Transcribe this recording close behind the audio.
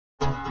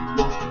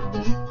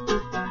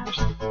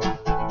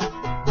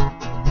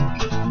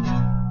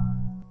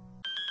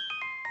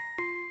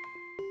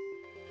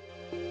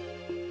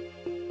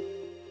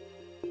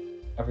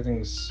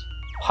Everything's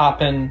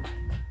poppin'.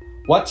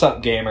 What's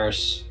up,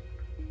 gamers?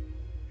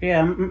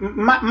 Yeah,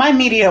 my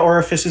media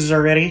orifices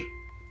are ready.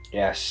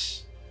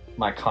 Yes,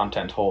 my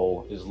content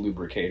hole is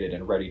lubricated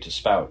and ready to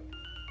spout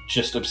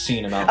just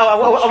obscene amounts.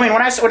 Oh, I mean,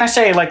 when I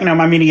say, like,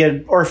 my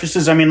media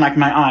orifices, I mean, like,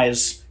 my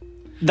eyes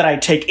that I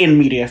take in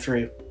media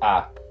through.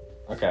 Ah,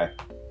 okay.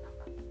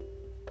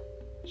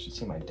 I should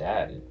see my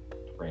dad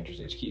at Rangers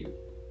HQ.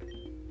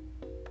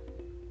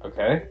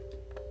 Okay.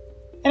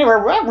 Anyway,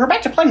 we're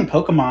back to playing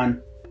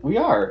Pokemon. We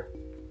are.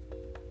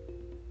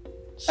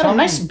 At a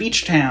nice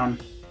beach town.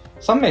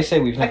 Some may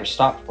say we've never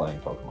stopped playing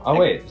Pokemon. Oh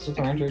wait, is it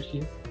the Ranger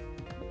HQ?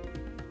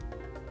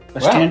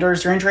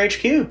 Standard's Ranger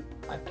HQ.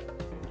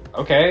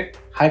 Okay.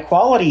 High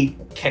quality.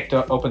 Kicked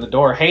open the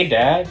door. Hey,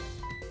 Dad.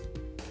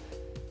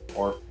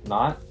 Or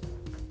not.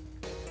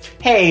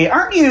 Hey,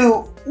 aren't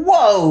you...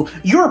 Whoa,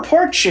 you're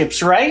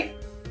Porkchips, right?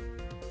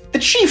 The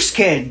Chief's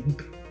kid.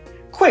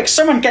 Quick,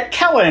 someone get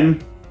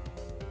Kellen.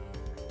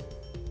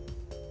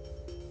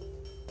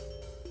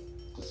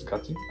 This is a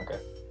cutscene? Okay.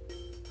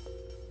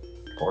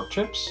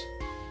 Porkchips?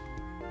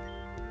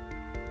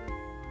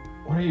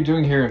 What are you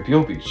doing here in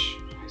Beale Beach?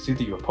 I see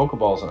that you have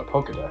Pokeballs and a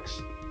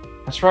Pokedex.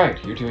 That's right,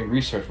 you're doing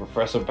research with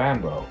Professor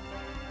Bambo.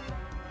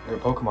 You're a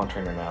Pokemon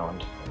trainer now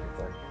and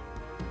everything.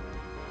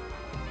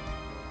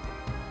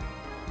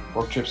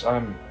 Porkchips,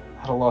 I'm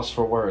at a loss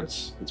for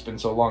words. It's been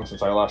so long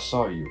since I last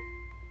saw you.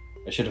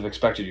 I should have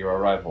expected your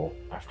arrival.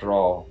 After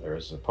all, there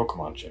is a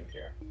Pokemon gym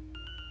here.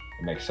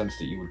 It makes sense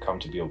that you would come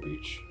to Beale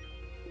Beach.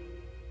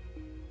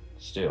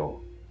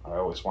 Still, I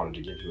always wanted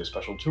to give you a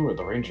special tour of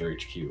the Ranger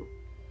HQ.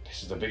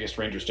 This is the biggest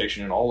ranger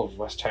station in all of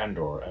West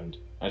Tandor, and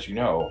as you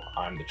know,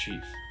 I'm the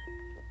chief.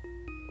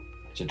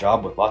 It's a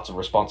job with lots of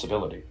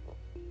responsibility,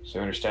 so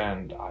you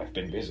understand I've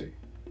been busy.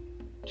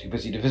 Too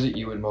busy to visit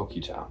you in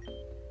Moki Town.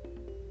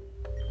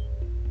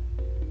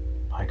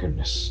 My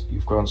goodness,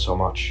 you've grown so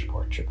much,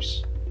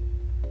 Porkchips.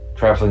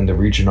 Traveling the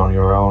region on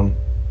your own.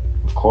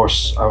 Of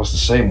course, I was the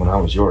same when I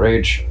was your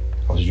age.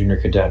 I was a junior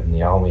cadet in the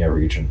Almia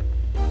region.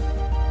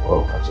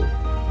 Whoa, I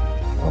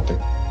don't think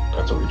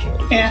that's a region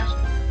that exists. Yeah.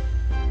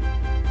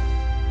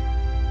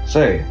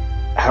 Say,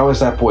 how is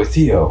that boy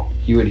Theo?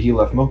 You and he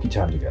left Moki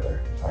Town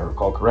together, if I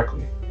recall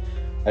correctly.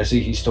 I see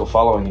he's still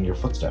following in your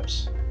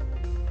footsteps.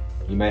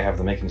 He may have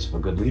the makings of a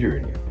good leader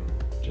in you,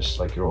 just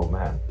like your old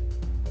man.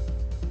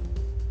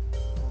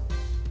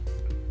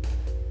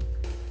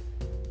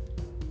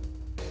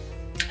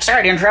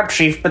 Sorry to interrupt,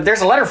 Chief, but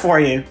there's a letter for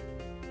you.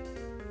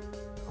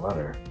 A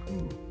letter?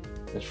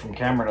 It's from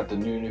Cameron at the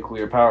new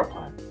nuclear power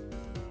plant.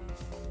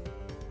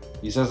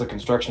 He says the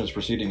construction is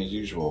proceeding as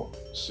usual.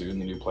 Soon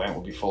the new plant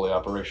will be fully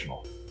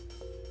operational.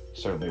 It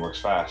certainly works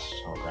fast,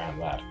 I'll grant him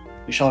that.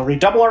 We shall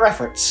redouble our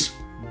efforts.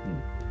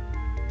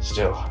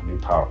 Still, a new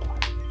power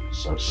plant.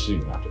 So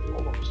soon after the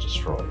old one was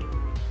destroyed.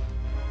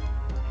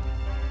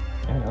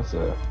 Yeah, that's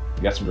you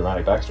got some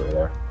dramatic backstory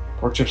there.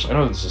 Porkchips, I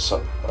know this is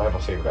sudden, but I have a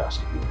favor to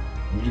ask of you.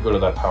 I need you to go to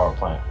that power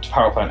plant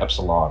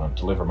Epsilon, and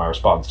deliver my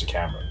response to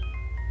Cameron.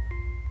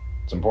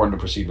 It's important to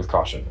proceed with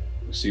caution.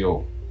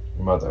 Lucille,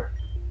 your mother,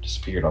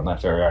 disappeared on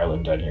that very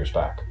island 10 years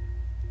back.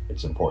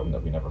 It's important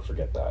that we never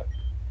forget that.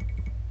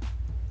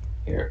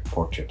 Here,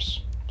 Porkchips,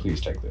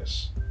 please take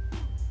this.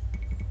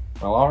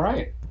 Well,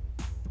 alright.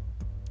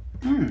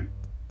 I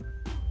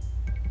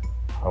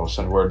will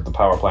send word to the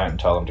power plant and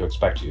tell them to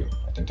expect you.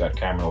 I think that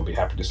Cameron will be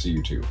happy to see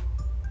you too.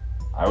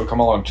 I would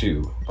come along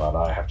too, but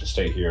I have to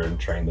stay here and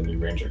train the new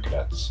ranger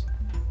cadets.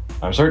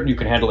 I'm certain you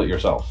can handle it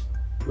yourself.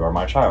 You are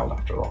my child,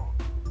 after all.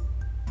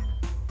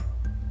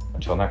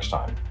 Until next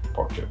time,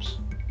 Porkchips.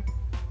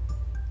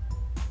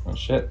 Oh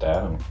shit,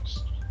 Dad.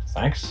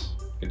 Thanks.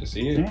 Good to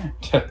see you.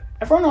 Yeah.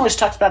 Everyone always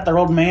talks about their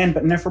old man,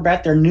 but never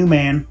about their new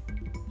man.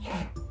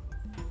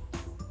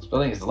 This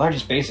building is the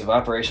largest base of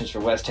operations for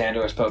West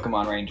Tandor's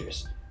Pokemon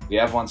Rangers. We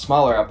have one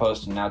smaller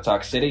outpost in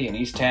Nautok City, and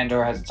East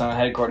Tandor has its own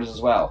headquarters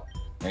as well.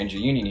 Ranger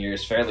Union here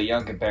is fairly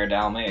young compared to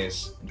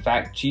Almeia's. In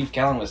fact, Chief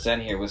Kellen was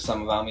sent here with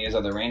some of Almeia's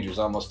other rangers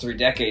almost 3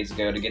 decades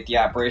ago to get the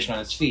operation on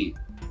its feet.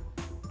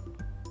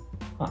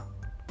 Huh.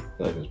 I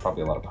feel like there's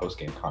probably a lot of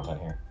post-game content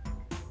here.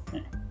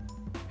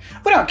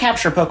 We don't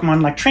capture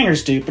Pokemon like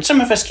trainers do, but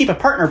some of us keep a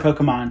partner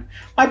Pokemon.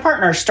 My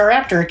partner,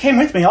 Staraptor, came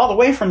with me all the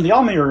way from the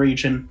Almia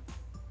region.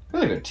 I feel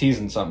like they're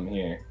teasing something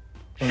here.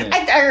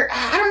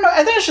 I don't know.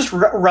 I think it's just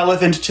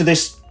relevant to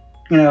this,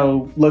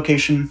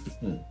 location.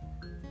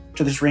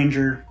 To this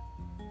ranger.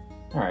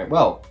 Alright,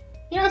 well,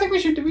 I think we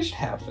should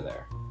have for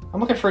there.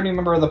 I'm looking for a new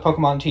member of the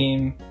Pokemon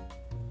team.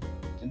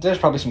 There's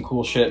probably some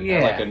cool shit,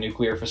 like a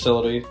nuclear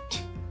facility.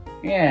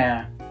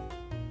 Yeah.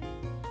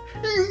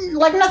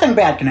 Like, nothing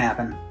bad can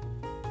happen.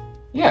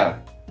 Yeah,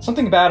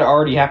 something bad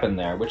already happened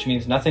there, which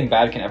means nothing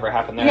bad can ever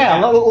happen there Yeah,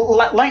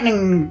 again.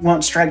 lightning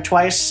won't strike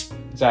twice.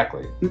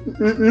 Exactly.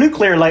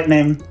 Nuclear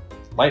lightning.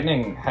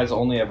 Lightning has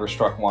only ever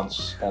struck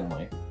once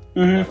only.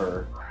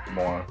 Never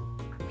more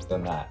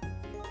than that.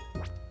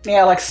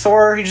 Yeah, like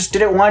Thor, he just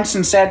did it once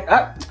and said,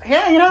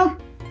 yeah,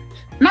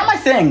 not my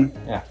thing.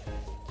 Yeah.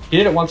 He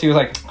did it once, he was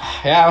like,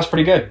 yeah, that was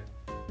pretty good.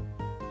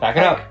 Back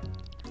it up.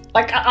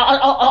 Like,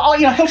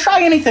 he'll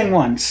try anything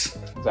once.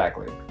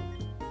 Exactly.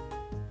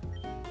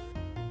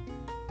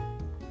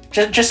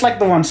 Just like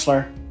the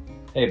Onceler.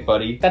 Hey,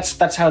 buddy.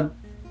 That's how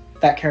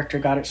that character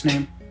got its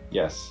name.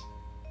 Yes.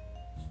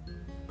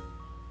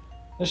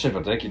 This ship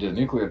will take you to the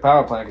nuclear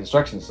power plant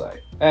construction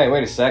site. Hey,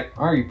 wait a sec.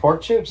 Aren't you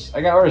Porkchips?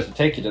 I got orders to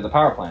take you to the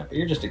power plant, but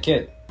you're just a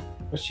kid.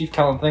 What's Chief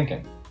Kellen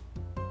thinking?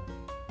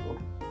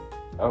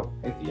 Oh,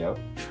 hey, Theo.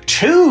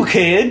 2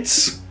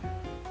 kids?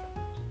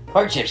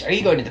 Porkchips, are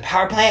you going to the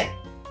power plant?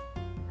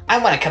 I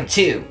want to come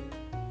too.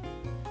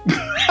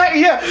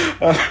 Yeah.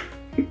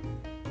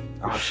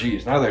 Oh,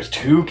 jeez. Now there's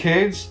 2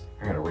 kids?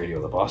 I'm gonna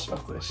radio the boss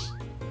about this.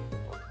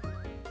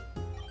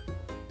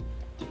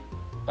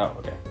 Oh,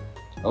 okay.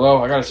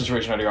 Hello, I got a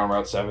situation out here on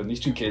Route 7. These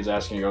 2 kids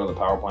asking to go to the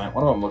power plant.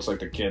 One of them looks like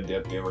the kid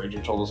that the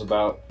ranger told us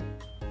about.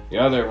 The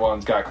other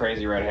one's got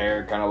crazy red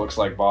hair. Kind of looks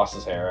like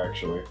Boss's hair,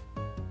 actually.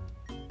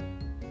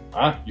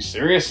 Huh? You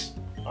serious?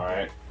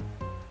 Alright.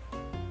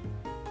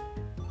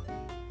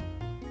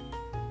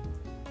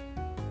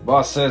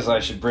 Boss says I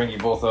should bring you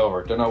both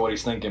over. Don't know what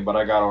he's thinking, but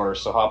I got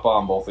orders, so hop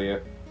on, both of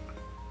you.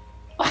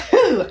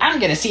 Woohoo! I'm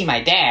gonna see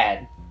my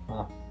dad.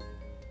 Huh.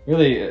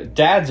 Really,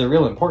 dads are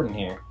real important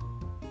here.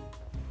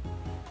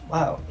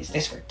 Whoa, is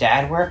this where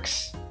Dad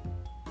works?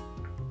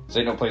 This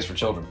ain't no place for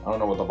children. I don't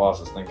know what the boss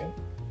is thinking.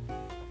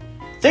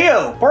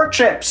 Theo,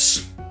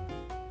 Porkchips.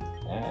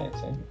 Yeah,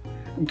 it's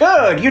in.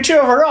 Good, you 2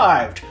 have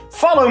arrived.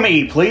 Follow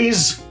me,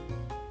 please.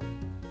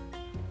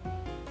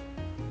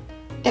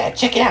 Dad,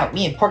 check it out.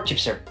 Me and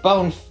Porkchips are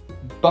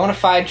bona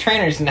fide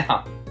trainers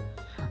now.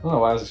 I don't know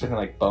why I was expecting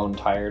like bone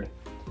tired.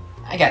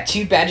 I got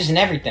 2 badges and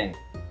everything.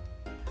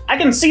 I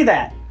can see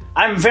that.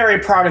 I'm very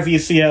proud of you,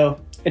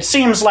 Theo. It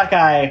seems like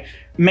I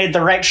made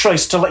the right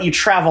choice to let you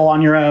travel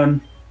on your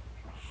own.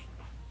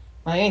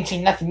 Well, I ain't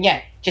seen nothing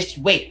yet. Just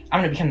wait.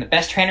 I'm gonna become the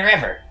best trainer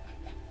ever.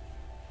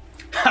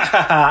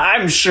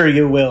 I'm sure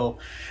you will.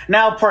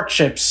 Now,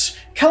 Porkchips,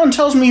 Kellen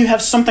tells me you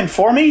have something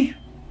for me?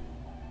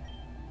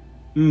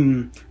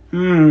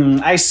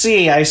 I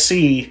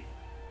see.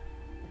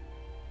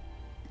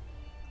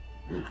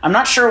 I'm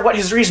not sure what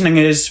his reasoning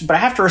is, but I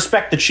have to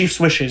respect the Chief's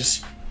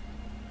wishes.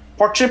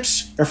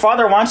 Porkchips, your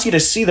father wants you to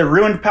see the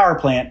ruined power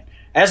plant.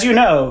 As you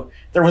know,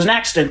 there was an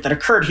accident that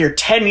occurred here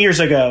 10 years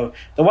ago,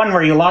 the one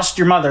where you lost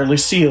your mother,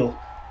 Lucille.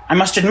 I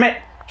must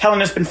admit, Kellen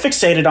has been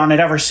fixated on it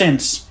ever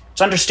since.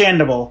 It's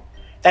understandable.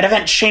 That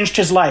event changed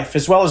his life,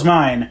 as well as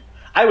mine.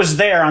 I was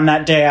there on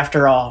that day,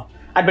 after all.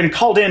 I'd been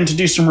called in to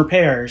do some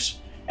repairs.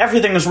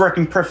 Everything was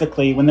working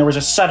perfectly when there was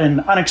a sudden,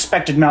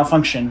 unexpected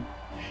malfunction.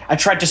 I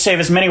tried to save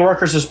as many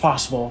workers as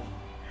possible.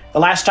 The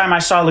last time I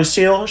saw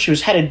Lucille, she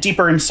was headed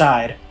deeper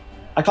inside.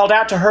 I called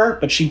out to her,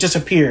 but she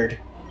disappeared.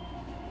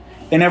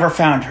 They never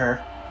found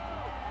her.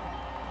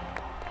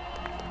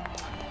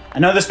 I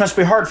know this must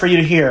be hard for you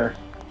to hear.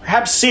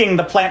 Perhaps seeing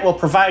the plant will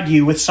provide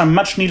you with some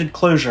much-needed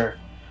closure.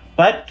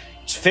 But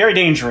it's very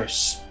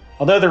dangerous.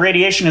 Although the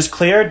radiation is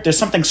cleared, there's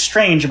something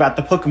strange about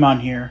the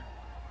Pokemon here.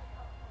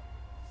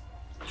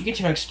 You get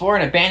to explore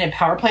an abandoned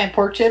power plant,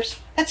 Porkchips?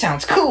 That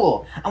sounds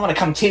cool. I want to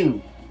come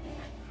too.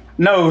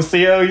 No,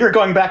 Theo, you're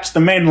going back to the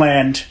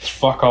mainland.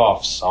 Fuck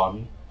off,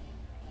 son.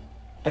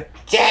 But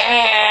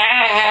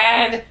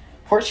Dad!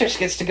 Porkchips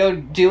gets to go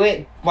do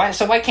it. Why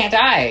can't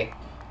I?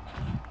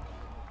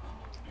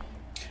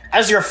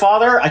 As your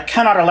father, I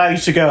cannot allow you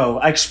to go.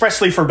 I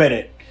expressly forbid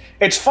it.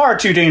 It's far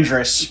too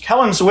dangerous.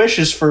 Kellen's wish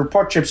is for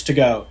Porkchips to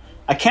go.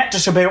 I can't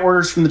disobey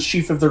orders from the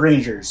Chief of the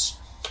Rangers.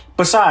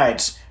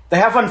 Besides, they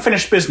have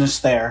unfinished business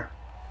there.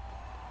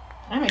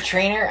 I'm a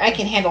trainer. I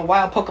can handle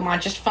wild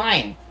Pokemon just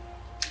fine.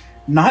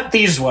 Not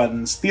these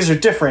ones. These are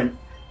different.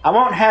 I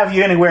won't have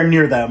you anywhere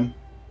near them.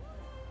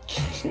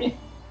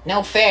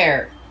 No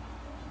fair.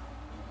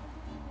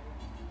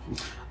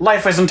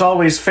 Life isn't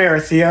always fair,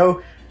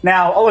 Theo.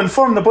 Now, I'll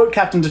inform the boat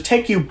captain to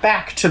take you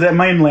back to the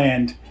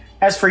mainland.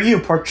 As for you,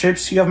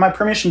 Porkchips, you have my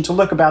permission to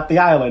look about the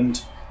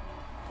island.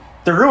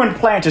 The ruined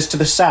plant is to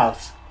the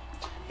south.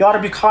 You ought to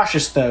be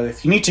cautious, though.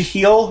 If you need to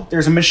heal,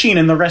 there's a machine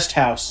in the rest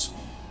house.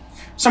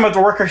 Some of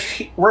the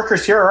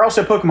workers here are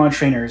also Pokemon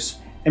trainers.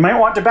 They might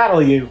want to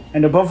battle you,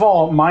 and above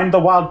all, mind the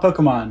wild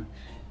Pokemon.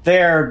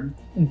 They're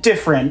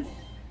different.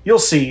 You'll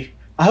see.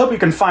 I hope you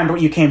can find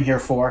what you came here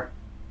for.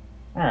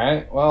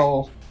 Alright,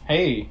 well,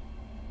 hey.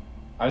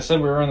 I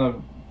said we were in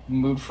the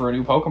mood for a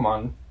new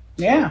Pokemon.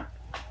 Yeah.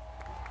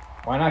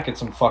 Why not get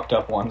some fucked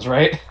up ones,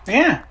 right?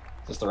 Yeah.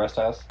 Is this the rest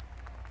house?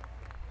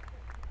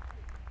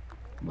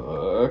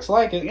 Looks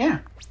like it. Yeah.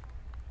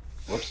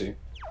 Whoopsie.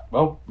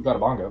 Well, we got a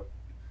bongo.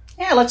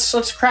 Yeah,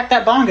 let's crack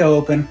that bongo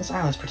open. This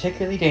island's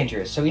particularly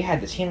dangerous, so we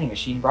had this healing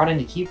machine brought in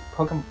to keep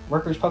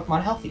workers'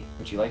 Pokemon healthy.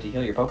 Would you like to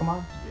heal your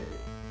Pokemon?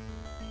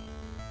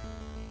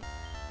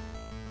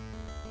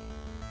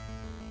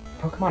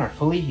 Pokemon are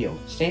fully healed.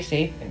 Stay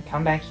safe and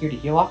come back here to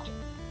heal often.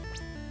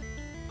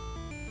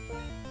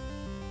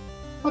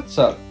 What's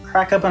up?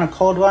 Crack open a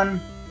cold one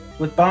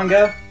with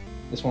bongo.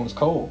 This one's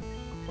cold.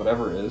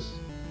 Whatever it is.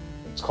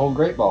 It's cold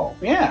Great Ball.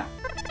 Yeah.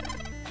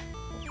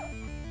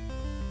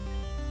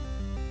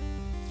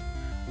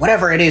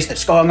 Whatever it is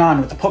that's going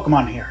on with the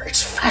Pokemon here,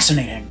 it's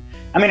fascinating.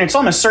 I mean, it's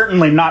almost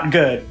certainly not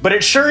good, but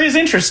it sure is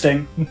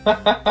interesting.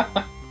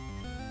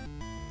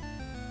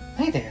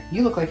 Hi there,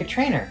 you look like a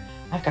trainer.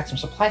 I've got some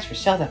supplies for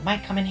sale that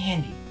might come in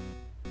handy.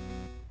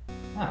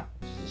 Oh,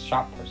 this is a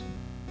shop person.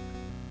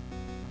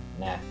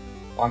 Nah,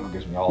 Bongo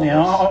gives me all of Yeah,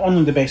 this.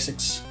 only the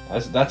basics.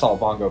 That's all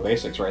Bongo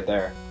basics right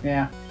there.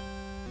 Yeah.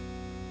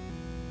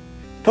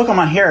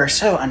 Pokemon here are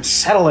so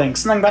unsettling.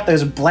 Something about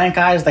those blank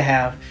eyes they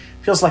have.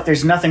 Feels like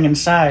there's nothing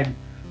inside.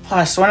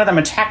 Plus, one of them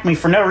attacked me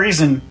for no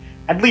reason.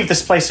 I'd leave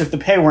this place if the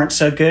pay weren't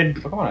so good.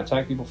 Pokemon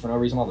attack people for no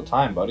reason all the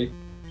time, buddy.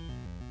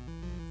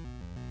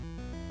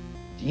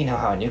 Do you know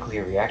how a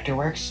nuclear reactor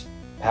works?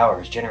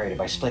 Power is generated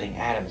by splitting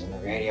atoms in the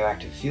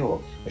radioactive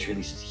fuel, which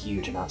releases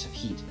huge amounts of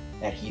heat.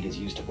 That heat is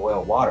used to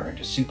boil water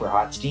into super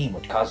hot steam,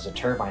 which causes a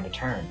turbine to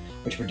turn,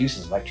 which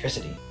produces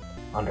electricity.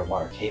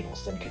 Underwater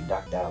cables then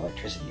conduct that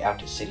electricity out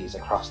to cities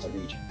across the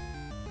region.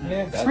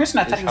 Yeah, For some reason,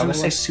 I thought he was going to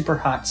say super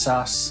hot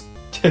sauce.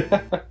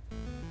 Yeah,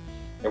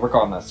 we're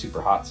calling that super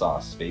hot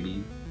sauce,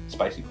 baby.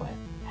 Spicy plant.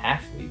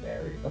 Halfley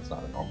berry. That's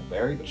not a normal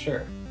berry, but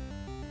sure.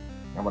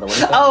 And what is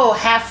that? Oh,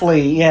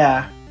 Halfley,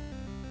 yeah.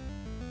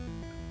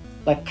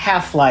 Like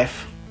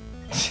Half-Life.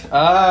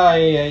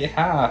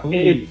 Yeah.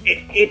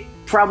 It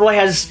probably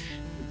has...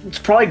 It's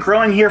probably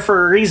growing here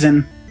for a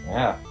reason.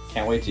 Yeah,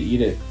 can't wait to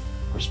eat it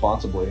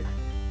responsibly.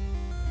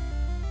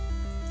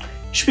 You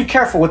should be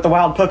careful with the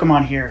wild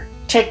Pokemon here.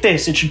 Take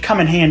this, it should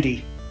come in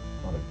handy.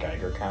 What, a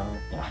Geiger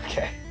counter?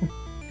 Okay.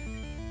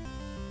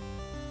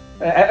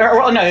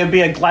 Well, no, it would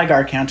be a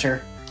Gligar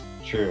counter.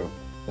 True.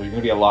 There's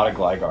gonna be a lot of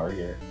Gligar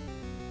here.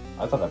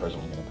 I thought that person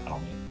was gonna battle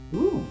me.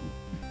 Ooh.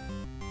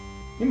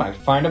 You might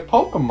find a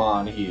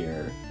Pokemon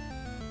here.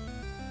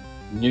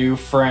 New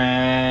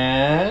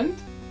friend?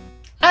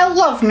 I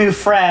love new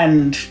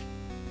friend.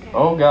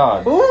 Oh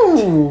god.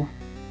 Ooh.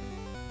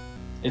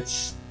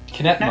 It's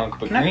Kinetmonk,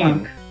 but green.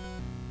 Kinetmonk.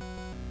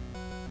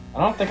 I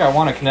don't think I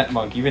want a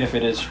Kinetmonk, even if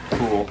it is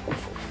cool.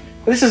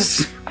 This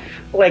is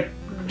like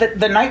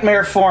the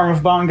nightmare form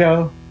of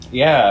Bongo.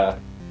 Yeah.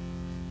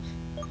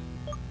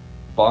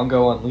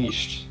 Bongo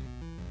Unleashed.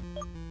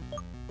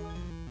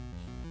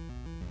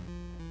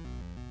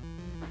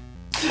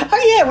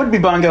 Oh yeah, it would be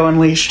Bongo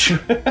Unleashed.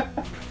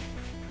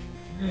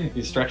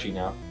 He's stretchy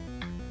now.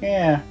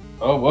 Yeah.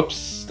 Oh,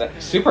 whoops. That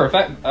super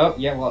effect. Oh,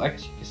 yeah, well, I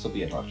guess you can still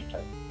be an electric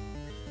type.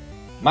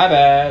 My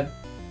bad.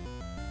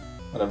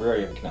 Whatever, I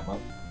already have a Kinetmonk.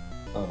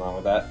 Nothing wrong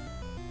with that.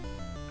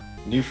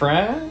 New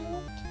friend?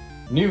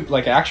 New,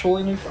 like,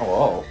 actually new friend?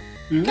 Oh,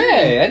 whoa.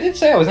 Hey, I did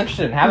say I was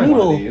interested in having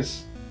one of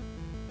these.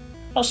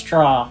 A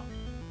straw.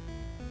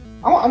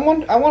 I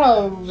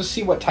want to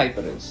see what type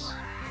it is.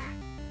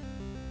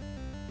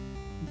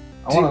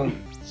 I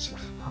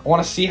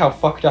want to see how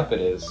fucked up it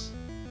is.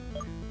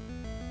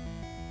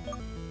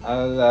 You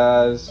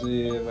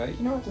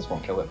know what? This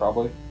won't kill it,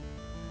 probably.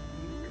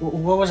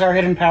 What was our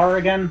hidden power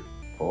again?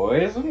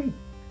 Poison?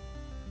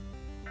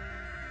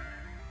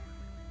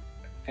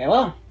 Okay,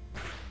 well.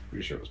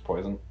 Pretty sure it was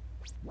poison.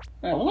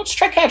 Well, let's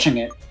try catching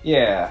it.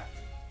 Yeah.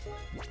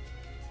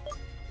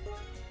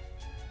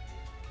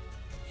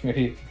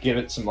 Maybe give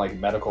it some, like,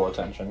 medical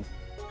attention.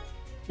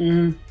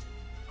 Mm-hmm.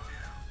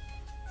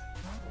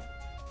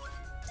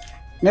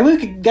 Maybe we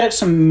could get it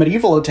some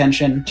medieval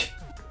attention.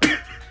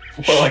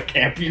 Well, like,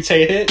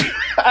 amputate it?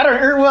 I don't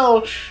know,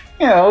 well,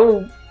 you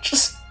know,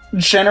 just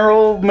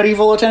general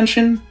medieval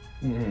attention.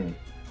 Mm-hmm.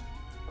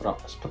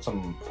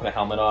 Put a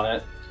helmet on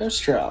it. A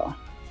straw.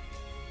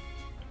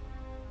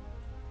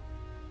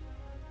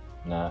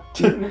 Nah.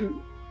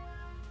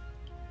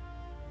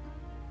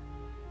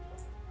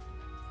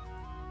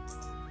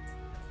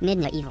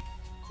 Midnight Evil.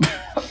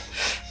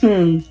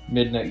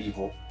 Midnight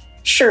Evil.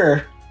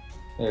 Sure.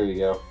 There we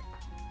go.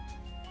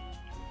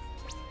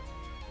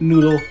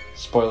 Noodle.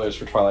 Spoilers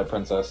for Twilight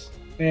Princess.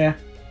 Yeah.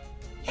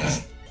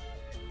 Thank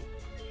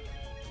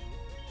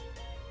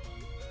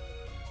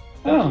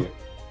Oh. you.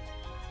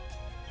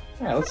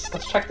 Alright,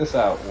 let's check this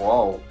out.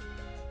 Whoa.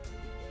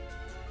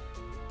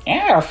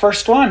 Yeah, our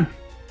first one.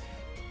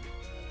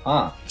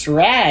 Huh. It's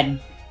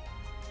rad.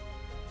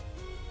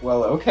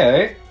 Well,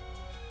 okay.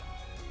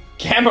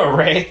 Gamma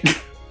Ray!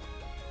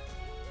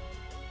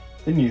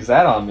 Didn't use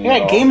that on me at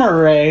Yeah, all.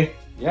 Gamer Ray.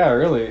 Yeah,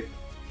 really.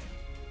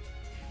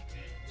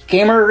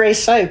 Gamer Ray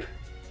Sipe.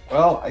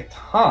 Well,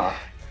 I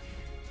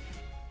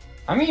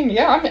mean,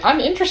 yeah, I'm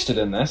interested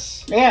in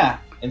this. Yeah.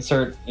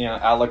 Insert,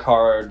 a la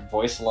carte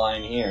voice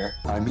line here.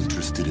 I'm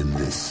interested in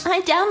this.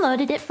 I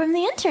downloaded it from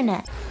the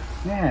internet.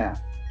 Yeah.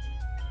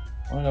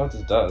 I want to know what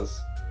this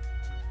does.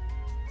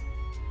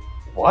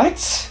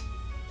 What?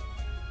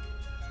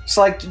 It's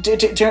like, do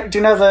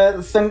you know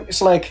the thing?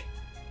 It's like,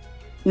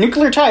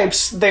 nuclear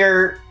types,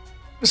 they're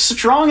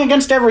strong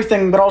against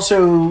everything, but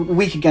also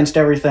weak against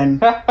everything.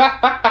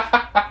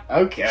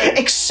 Okay.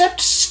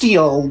 Except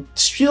steel.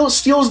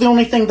 Steel's the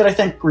only thing that I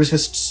think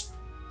resists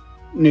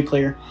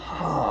nuclear.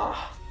 Well,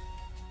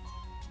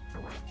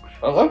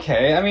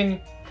 okay. I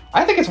mean,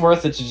 I think it's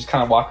worth it to just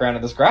kind of walk around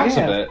in this grass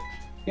Yeah. a bit.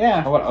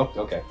 Yeah. Oh,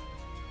 okay.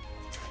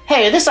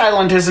 Hey, this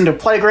island isn't a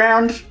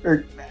playground.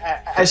 Or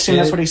I assume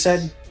that's what he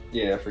said.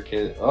 Yeah, for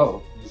kids.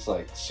 Oh, he's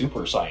like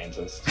super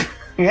scientist.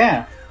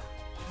 Yeah.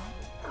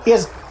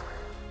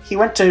 He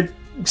went to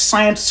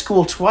science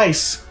school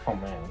twice. Oh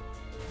man.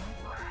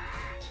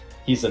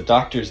 He's a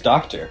doctor's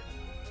doctor.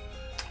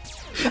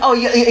 Oh,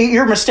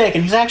 you're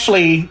mistaken. He's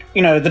actually,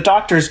 the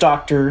doctor's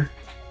doctor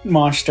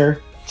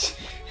monster.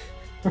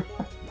 Alright,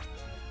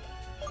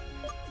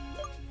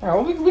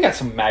 well, we got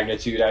some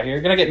magnitude out here.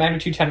 Gonna get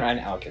magnitude 10 right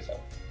now. Okay, so.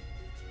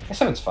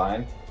 7's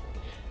fine.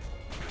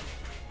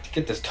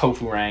 Get this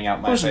tofu rang out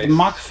my What was face. it, the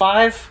Mach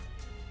 5?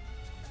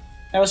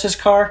 That was his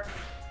car?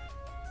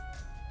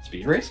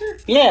 Speed Racer?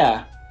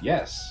 Yeah.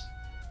 Yes.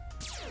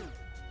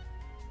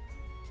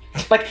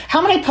 Like,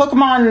 how many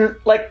Pokemon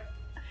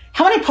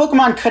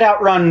could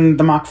outrun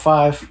the Mach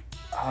 5?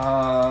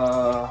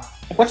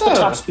 What's the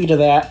top speed of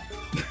that?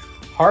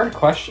 Hard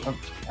question.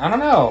 I don't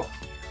know.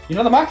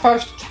 The Mach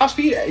 5's top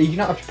speed,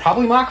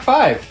 probably Mach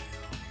 5.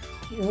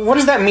 What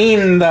does that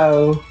mean,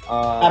 though?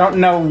 I don't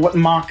know what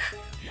Mach...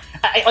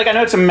 I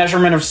know it's a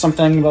measurement of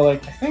something, but,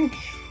 like... I think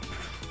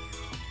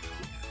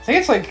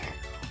it's, like,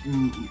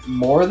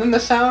 more than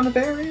the sound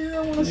barrier, I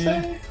want to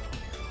say.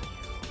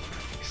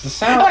 The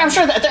sound... I'm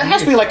sure that there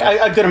has to be, like,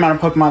 a good amount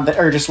of Pokemon that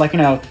are just, like,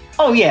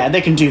 oh, yeah, they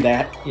can do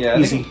that. Yeah,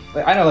 easy.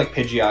 I know, like,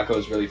 Pidgeotto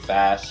is really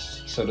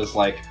fast, so does,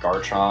 like,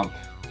 Garchomp.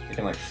 They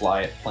can, like,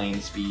 fly at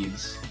plane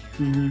speeds.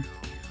 Mm-hmm.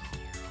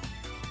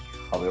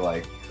 Probably,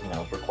 like,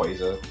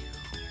 Rayquaza.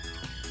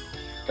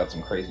 Got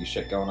some crazy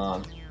shit going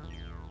on.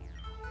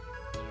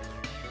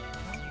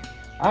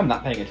 I'm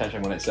not paying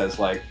attention when it says,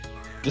 like,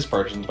 this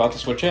person's about to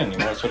switch in. You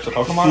want to switch the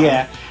Pokemon?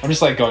 Yeah. I'm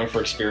just, like, going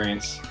for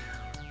experience.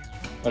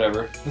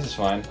 Whatever. This is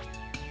fine.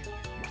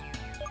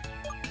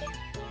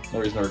 No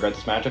reason to regret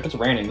this matchup. It's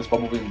raining. This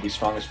Bumblebee will be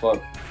strong as fuck.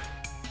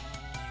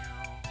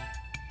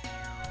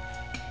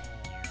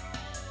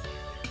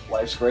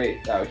 Life's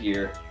great out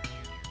here.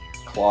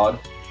 Claude.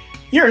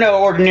 You're no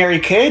ordinary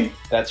kid.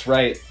 That's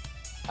right.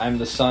 I'm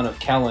the son of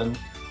Kellen.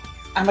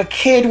 I'm a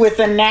kid with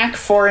a knack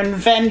for Oh,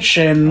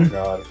 invention.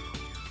 God.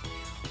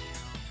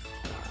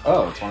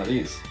 Oh, it's one of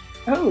these.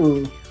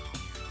 Oh,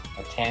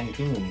 A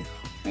Tancoon.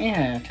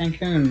 yeah,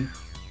 Cancun.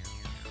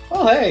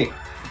 Oh, hey!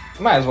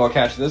 I might as well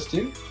catch this,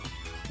 too.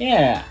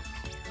 Yeah.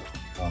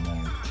 Oh,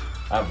 man.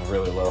 I have a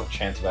really low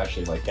chance of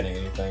actually, like, getting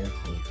anything.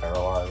 I'm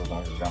paralyzed as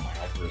long as I've got my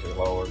accuracy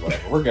lowered,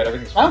 whatever. We're good,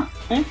 everything's fine.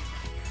 Oh, okay.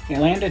 You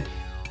landed.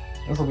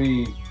 This'll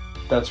be...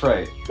 That's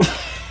right.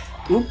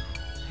 Oop.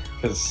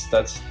 Because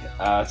that's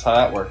how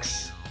that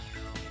works.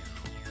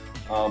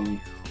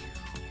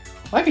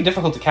 Might be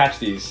difficult to catch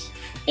these.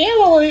 Yeah,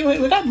 well,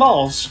 we got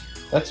balls.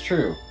 That's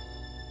true.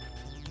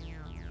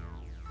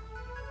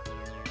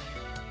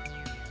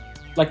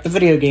 Like the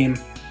video game.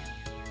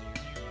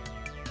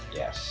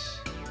 Yes.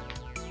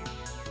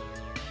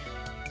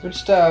 We're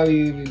just,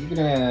 we're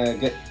gonna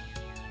get...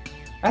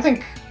 I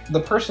think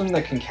the person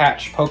that can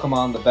catch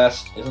Pokemon the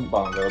best isn't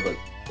Bongo, but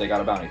they got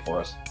a bounty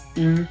for us.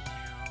 Mm-hmm.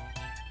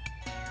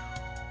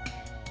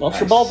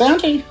 Ultra Nice. Ball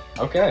Bounty.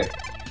 Okay.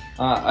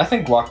 I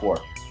think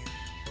Guac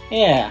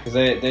Yeah. because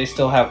they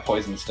still have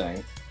Poison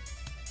Sting.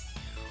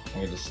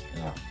 Let me just,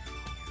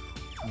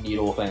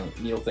 needle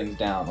things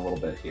down a little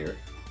bit here.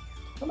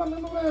 I'm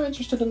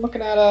interested in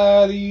looking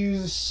at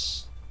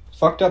these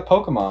fucked up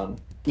Pokemon.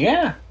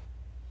 Yeah.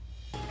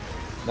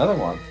 Another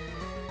one.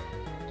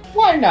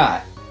 Why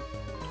not?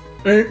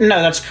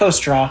 No, that's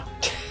Kostra.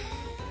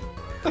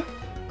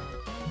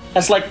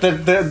 That's like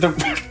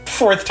the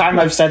fourth time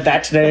I've said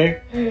that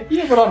today.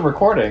 Yeah, but on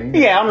recording.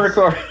 Yeah, on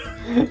record.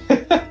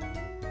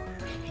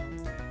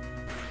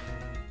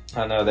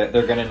 I know that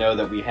they're gonna know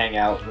that we hang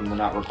out when we're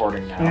not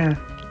recording now. Yeah.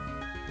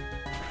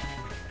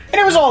 And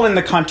it was all in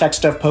the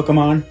context of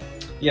Pokemon.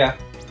 Yeah.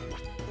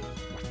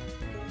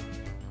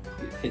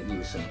 Hitting you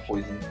with some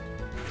poison,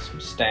 some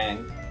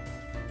Stang.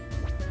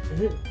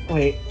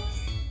 Wait.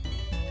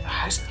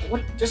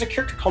 There's a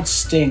character called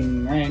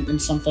Sting, right? In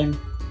something.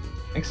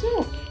 I think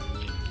so.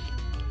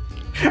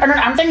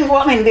 I'm thinking,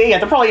 well, I mean, yeah,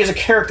 there probably is a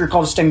character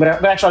called Sting, but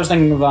actually I was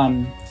thinking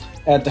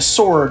of the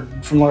sword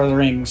from Lord of the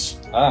Rings.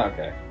 Ah,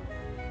 okay.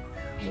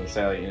 I'm gonna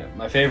say,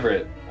 my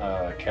favorite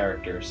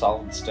character,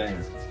 Solid Sting.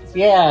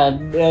 Yeah,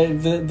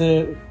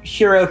 the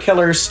hero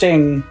killer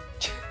Sting.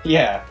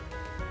 Yeah.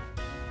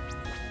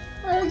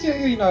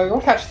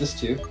 We'll catch this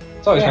too.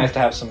 It's always Yeah. nice to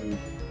have some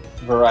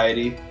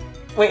variety.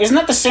 Wait, isn't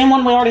that the same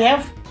one we already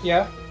have?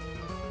 Yeah.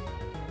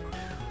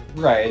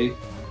 Variety.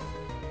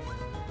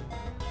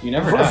 You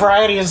never know.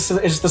 Variety is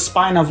the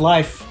spine of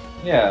life.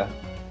 Yeah.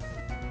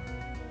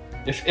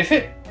 If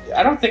it...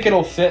 I don't think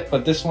it'll fit,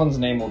 but this one's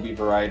name will be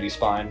Variety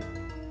Spine.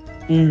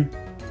 Mm.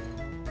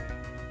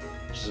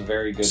 Which is a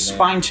very good name.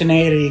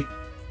 Spontaneity.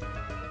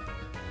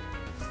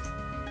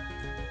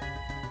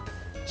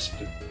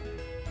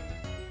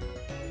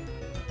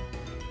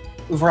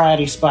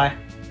 Variety Spy.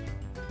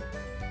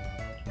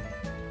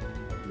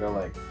 Go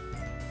like...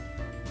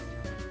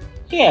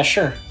 Yeah,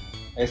 sure.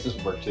 I guess this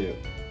would work too.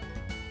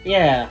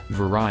 Yeah.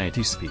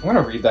 Variety speak. I'm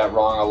gonna read that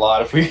wrong a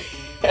lot if we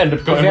end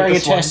up going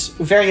with this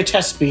one.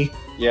 Varietespy.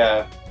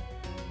 Yeah.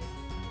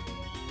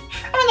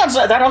 I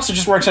mean, that also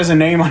just works as a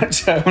name on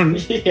its own.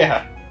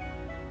 Yeah.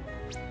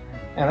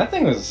 Man, that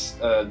thing was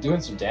doing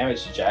some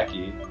damage to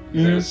Jackie.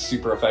 Mhm. It was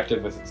super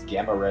effective with its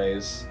gamma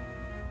rays.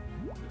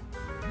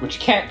 Which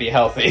can't be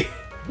healthy.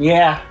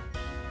 Yeah.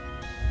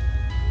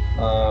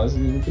 Let's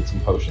get some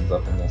potions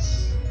up in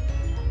this.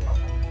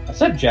 I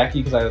said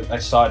Jackie because I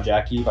saw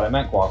Jackie, but I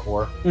meant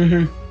Guapor.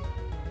 Mm-hmm.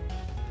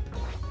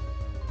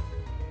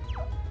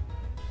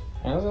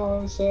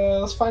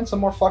 Let's find some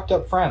more fucked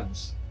up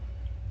friends.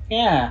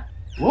 Yeah.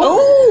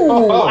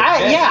 Oh,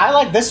 I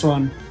like this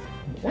one.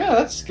 Yeah,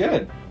 that's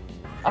good.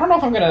 I don't know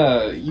if I'm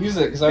gonna use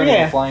it because I already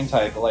have a flying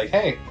type, but like,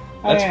 hey,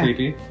 that's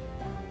creepy.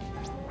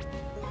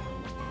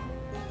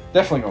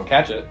 Definitely gonna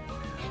catch it.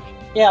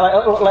 Yeah,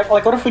 like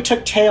what if we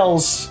took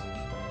Tails,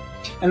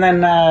 and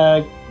then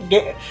I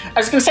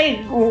was gonna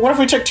say, what if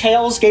we took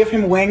Tails, gave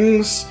him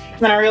wings, and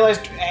then I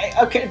realized,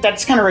 okay,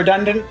 that's kind of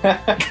redundant.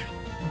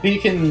 You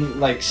can,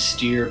 like,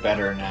 steer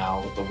better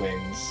now with the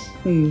wings.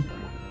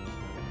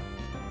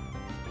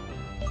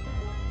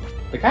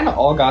 They kind of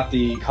all got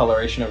the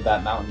coloration of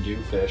that Mountain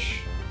Dew fish.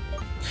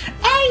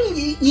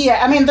 Yeah,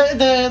 I mean,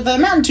 the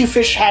Mountain Dew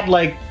fish had,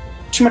 like,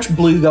 too much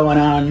blue going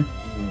on.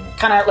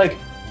 Kind of, like...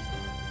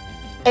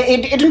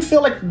 It didn't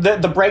feel like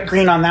the bright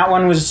green on that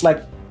one was,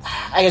 like,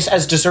 I guess,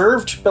 as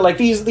deserved. But, like,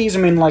 these I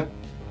mean, like...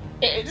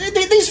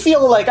 These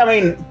feel like, I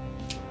mean...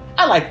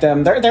 I like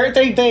them.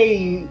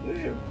 They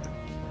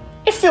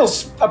it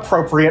feels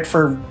appropriate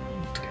for,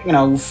 you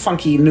know,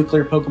 funky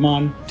nuclear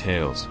Pokemon.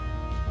 Tails.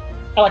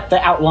 I like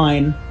the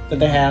outline that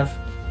they have.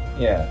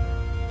 Yeah.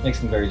 Makes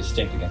them very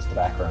distinct against the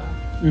background.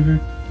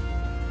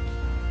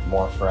 Mm-hmm.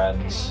 More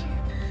friends.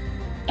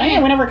 Oh,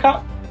 yeah, we never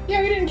caught...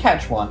 Yeah, we didn't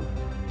catch one.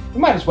 We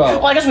might as well.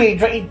 Well, I guess we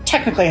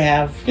technically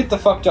have. Get the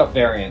fucked up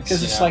variants.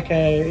 Because it's like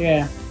a...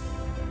 Yeah.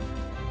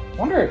 I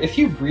wonder if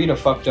you breed a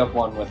fucked up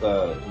one with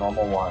a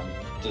normal one,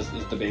 is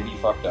the baby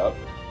fucked up?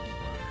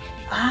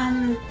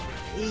 I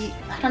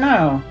don't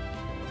know.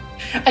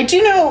 I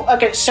do know...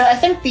 Okay, so I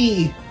think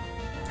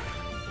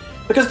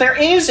because there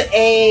is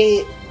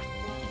a...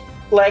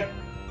 Like...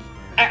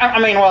 I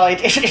mean, well,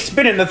 it's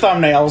been in the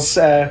thumbnails.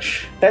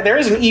 That there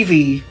is an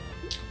Eevee.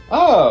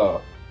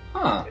 Oh.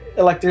 Huh.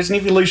 Like, there's an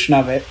evolution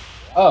of it.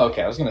 Oh,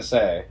 okay, I was gonna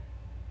say.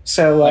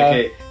 So,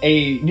 like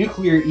a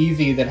nuclear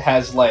Eevee that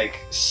has, like,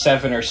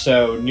 7 or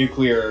so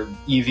nuclear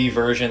Eevee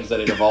versions that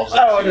it evolves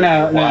into. Oh,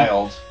 no.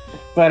 Wild.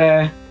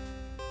 But,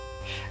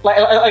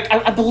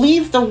 I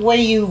believe the way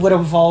you would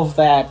evolve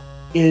that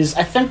is,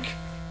 I think,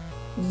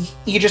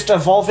 you just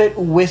evolve it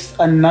with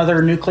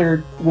another nuclear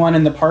one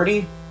in the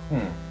party.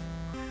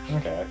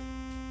 Okay.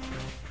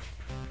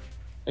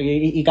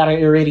 You gotta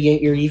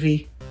irradiate your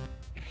Eevee.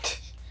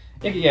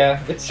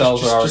 Yeah, its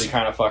cells are already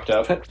kind of fucked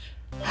up.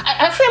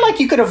 I feel like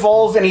you could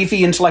evolve an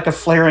Eevee into, like, a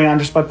Flareon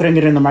just by putting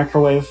it in the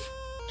microwave.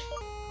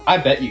 I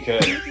bet you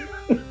could.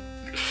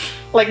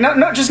 Like,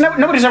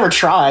 nobody's ever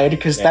tried,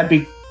 because that'd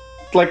be,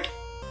 like,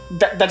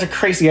 that's a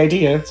crazy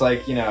idea. It's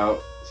like, you know,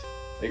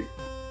 like,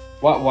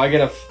 why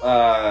get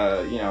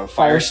a,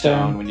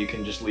 Firestone when you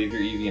can just leave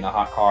your Eevee in a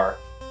hot car?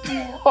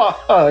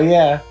 Oh,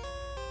 yeah.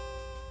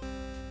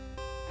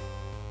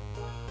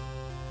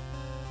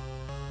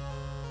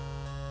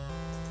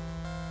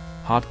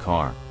 Hot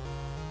car.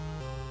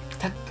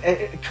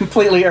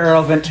 Completely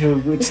irrelevant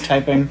to its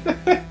typing.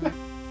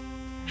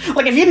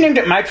 Like, if you named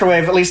it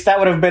Microwave, at least that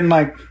would have been,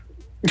 like...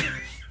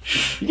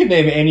 You can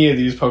name any of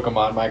these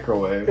Pokemon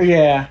Microwave.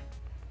 Yeah.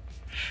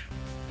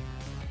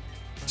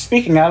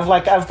 Speaking of,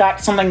 like, I've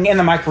got something in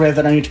the microwave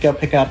that I need to go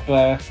pick up.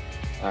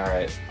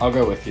 Alright, I'll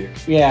go with you.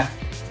 Yeah.